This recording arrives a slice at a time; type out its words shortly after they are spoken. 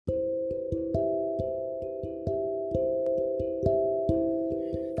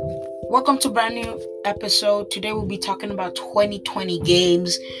Welcome to a brand new episode. Today we'll be talking about 2020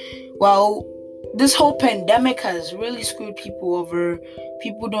 games. Well, this whole pandemic has really screwed people over.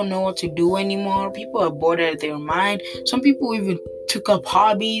 People don't know what to do anymore. People are bored out of their mind. Some people even took up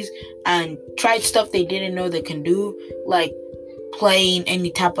hobbies and tried stuff they didn't know they can do, like playing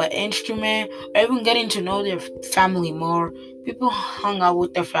any type of instrument or even getting to know their family more. People hung out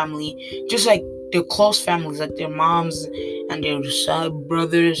with their family, just like their close families, like their moms and their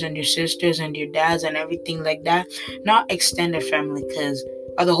brothers and their sisters and their dads and everything like that. Not extended family because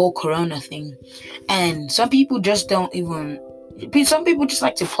of the whole corona thing. And some people just don't even. Some people just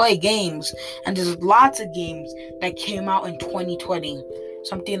like to play games, and there's lots of games that came out in 2020.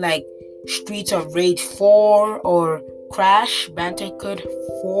 Something like Streets of Rage 4 or Crash Bandicoot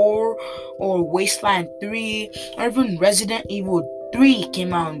 4 or Wasteland 3 or even Resident Evil 3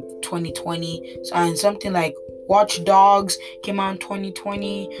 came out in 2020. And something like Watch Dogs came out in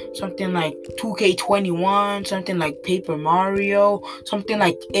 2020, something like 2K21, something like Paper Mario, something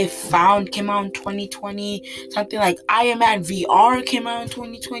like If Found came out in 2020, something like Iron Man VR came out in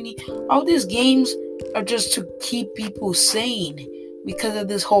 2020. All these games are just to keep people sane because of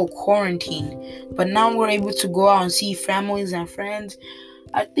this whole quarantine. But now we're able to go out and see families and friends.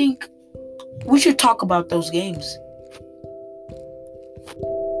 I think we should talk about those games.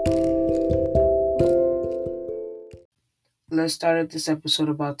 Let's start this episode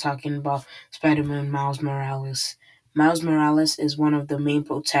about talking about Spider-Man Miles Morales. Miles Morales is one of the main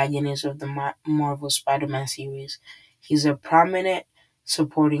protagonists of the Marvel Spider-Man series. He's a prominent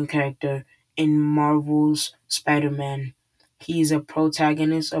supporting character in Marvel's Spider-Man. He is a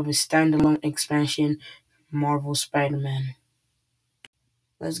protagonist of a standalone expansion, Marvel Spider-Man.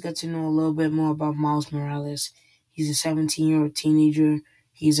 Let's get to know a little bit more about Miles Morales. He's a 17-year-old teenager.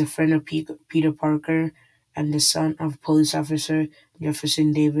 He's a friend of Peter Parker and the son of police officer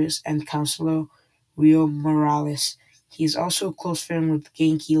Jefferson Davis and counselor Rio Morales. He is also a close friend with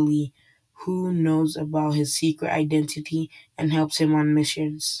Genki Lee, who knows about his secret identity and helps him on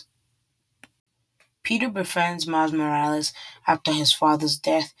missions. Peter befriends Miles Morales after his father's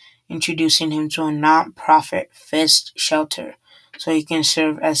death, introducing him to a non-profit Fist shelter so he can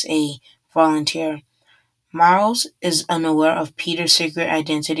serve as a volunteer. Miles is unaware of Peter's secret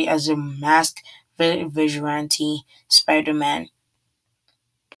identity as a masked vigilante Spider-Man.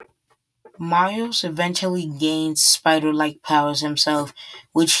 Miles eventually gains spider-like powers himself,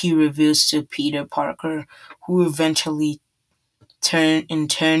 which he reveals to Peter Parker, who eventually in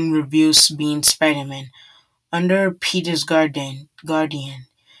turn reveals being Spider-Man. Under Peter's guardian,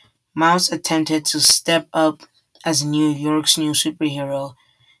 Miles attempted to step up as New York's new superhero.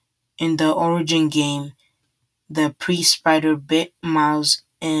 In the origin game, the pre-Spider bit Miles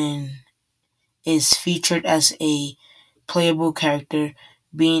is featured as a playable character,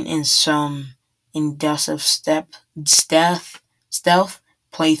 being in some inductive stealth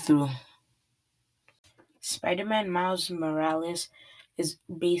playthrough. Spider-Man Miles Morales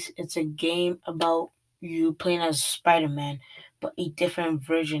it's a game about you playing as Spider-Man, but a different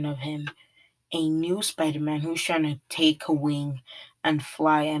version of him. A new Spider-Man who's trying to take a wing and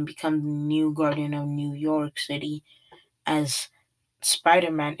fly and become the new guardian of New York City as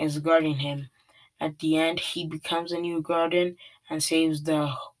Spider-Man is guarding him. At the end, he becomes a new guardian and saves the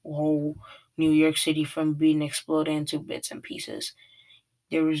whole New York City from being exploded into bits and pieces.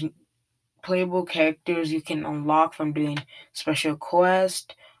 There is playable characters you can unlock from doing special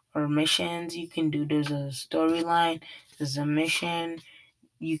quests or missions. There's a storyline, there's a mission.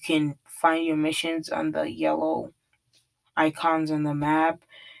 You can find your missions on the yellow icons on the map.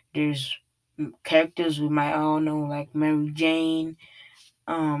 There's characters we might all know, like Mary Jane,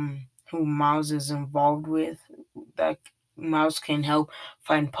 who Miles is involved with. That Miles can help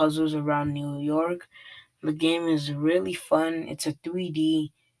find puzzles around New York. The game is really fun. It's a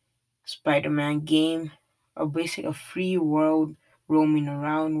 3D Spider-Man game, a free world roaming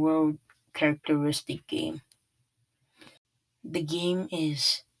around world characteristic game. The game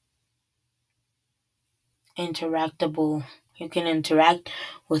is interactable. You can interact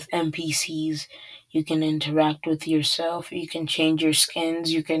with NPCs. You can interact with yourself. You can change your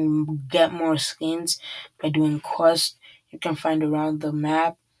skins. You can get more skins by doing quests. You can find around the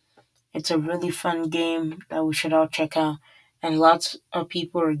map. It's a really fun game that we should all check out. And lots of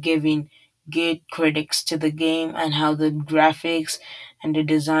people are giving good critics to the game and how the graphics and the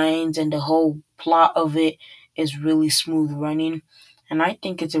designs and the whole plot of it is really smooth running. And I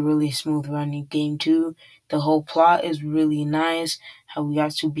think it's a really smooth running game too. The whole plot is really nice. How we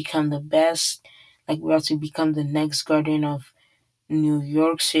have to become the best. Like we have to become the next guardian of New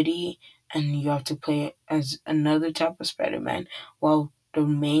York City, and you have to play as another type of Spider-Man while the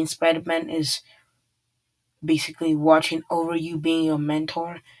main Spider-Man is basically watching over you, being your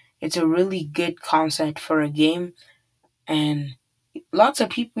mentor. It's a really good concept for a game, and lots of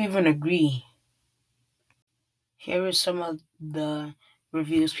people even agree. Here is some of the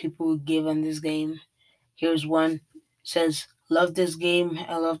reviews people give on this game. Here's one. Says, love this game.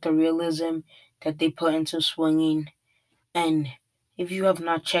 I love the realism that they put into swinging. And if you have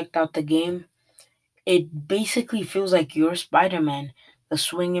not checked out the game, it basically feels like you're Spider-Man. The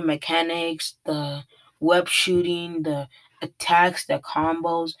swinging mechanics, the web shooting, the attacks, the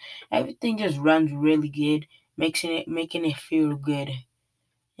combos, everything just runs really good, making it feel good.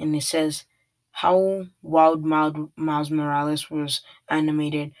 And it says how Miles Morales was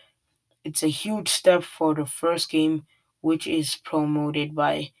animated. It's a huge step for the first game, which is promoted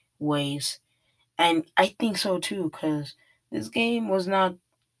by Waze. And I think so too, because this game was not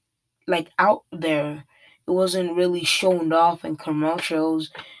like out there. It wasn't really shown off in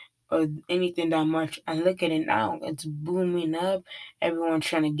commercials or anything that much. And look at it now. It's booming up. Everyone's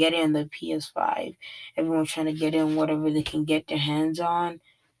trying to get in the PS5. Everyone's trying to get in whatever they can get their hands on.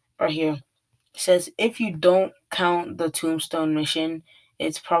 Right here. It says if you don't count the Tombstone mission,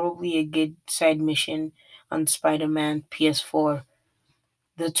 it's probably a good side mission on Spider-Man PS4.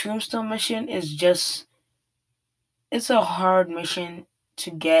 The Tombstone mission is just it's a hard mission to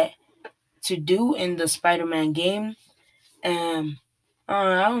get to do in the Spider-Man game. Um,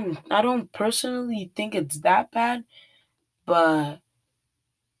 I don't personally think it's that bad, but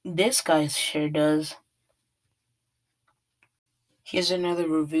this guy sure does. Here's another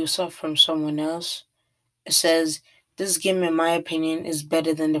review stuff from someone else. It says this game, in my opinion, is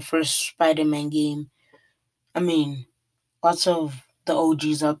better than the first Spider-Man game. I mean, lots of the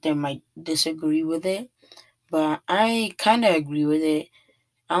OGs out there might disagree with it, but I kind of agree with it.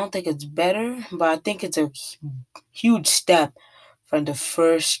 I don't think it's better, but I think it's a huge step from the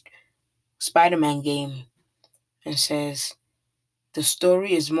first Spider-Man game. It says the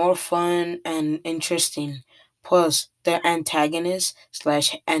story is more fun and interesting. Plus, the antagonist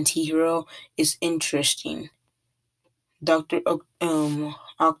slash anti-hero is interesting.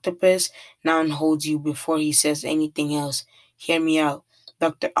 Octopus now holds you before he says anything else. Hear me out.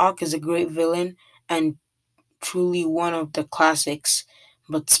 Dr. Ock is a great villain and truly one of the classics,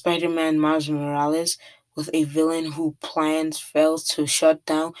 but Spider-Man Miles Morales, with a villain who plans fails to shut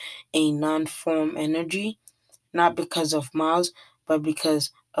down a non-form energy, not because of Miles, but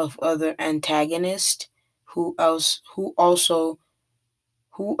because of other antagonists who allows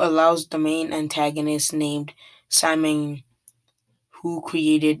the main antagonist named Simon, who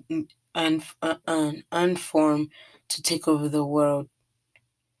created an unform to take over the world.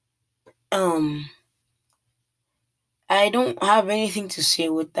 Um, I don't have anything to say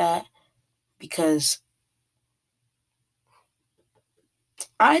with that because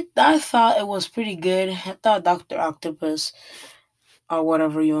I thought it was pretty good. I thought Doctor Octopus, or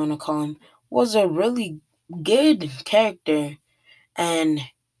whatever you want to call him, was a really good character, and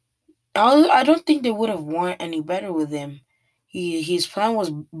I don't think they would have won any better with him. His plan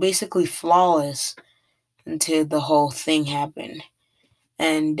was basically flawless until the whole thing happened,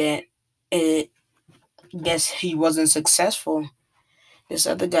 and then it guess he wasn't successful. This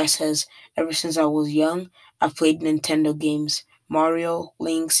other guy says, ever since I was young, I've played Nintendo games. Mario,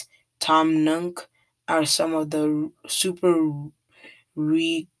 Link's, Tom Nook are some of the super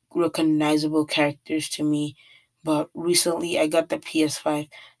recognizable characters to me. But recently I got the PS5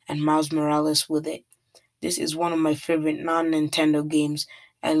 and Miles Morales with it. This is one of my favorite non Nintendo games.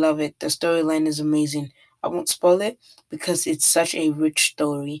 I love it. The storyline is amazing. I won't spoil it because it's such a rich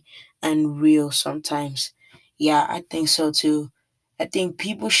story and real sometimes. Yeah, I think so too. I think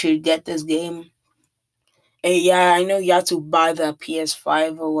people should get this game. Yeah, I know you have to buy the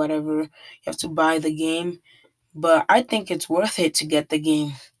PS5 or whatever. You have to buy the game, but I think it's worth it to get the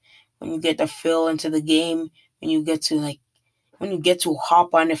game. When you get the feel into the game, when you get to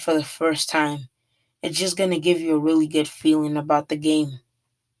hop on it for the first time, it's just gonna give you a really good feeling about the game.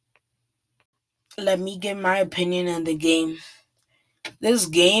 Let me give my opinion on the game. This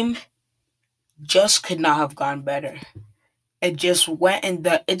game just could not have gone better. It just went in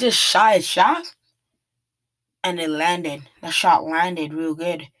the it just shot a shot and it landed. The shot landed real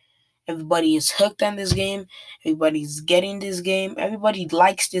good. Everybody is hooked on this game. Everybody's getting this game. Everybody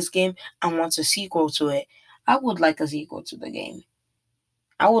likes this game and wants a sequel to it. I would like a sequel to the game.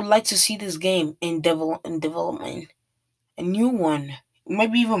 I would like to see this game in development. A new one.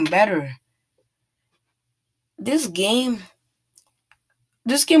 Maybe even better. This game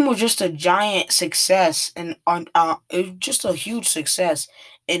this game was just a giant success and on it was just a huge success.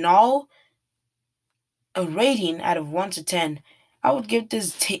 In all, a rating out of 1 to 10. I would give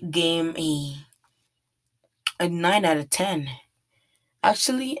this game a 9 out of 10.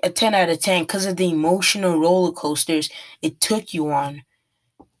 Actually, a 10 out of 10 because of the emotional roller coasters it took you on.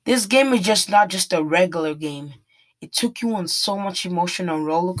 This game is just not just a regular game. It took you on so much emotional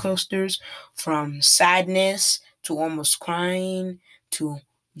roller coasters, from sadness to almost crying to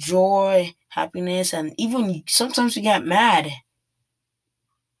joy, happiness, and even sometimes you get mad.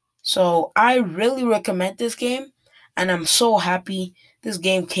 So I really recommend this game, and I'm so happy this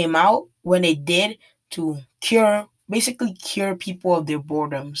game came out when it did to basically cure people of their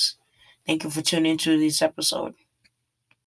boredoms. Thank you for tuning into this episode.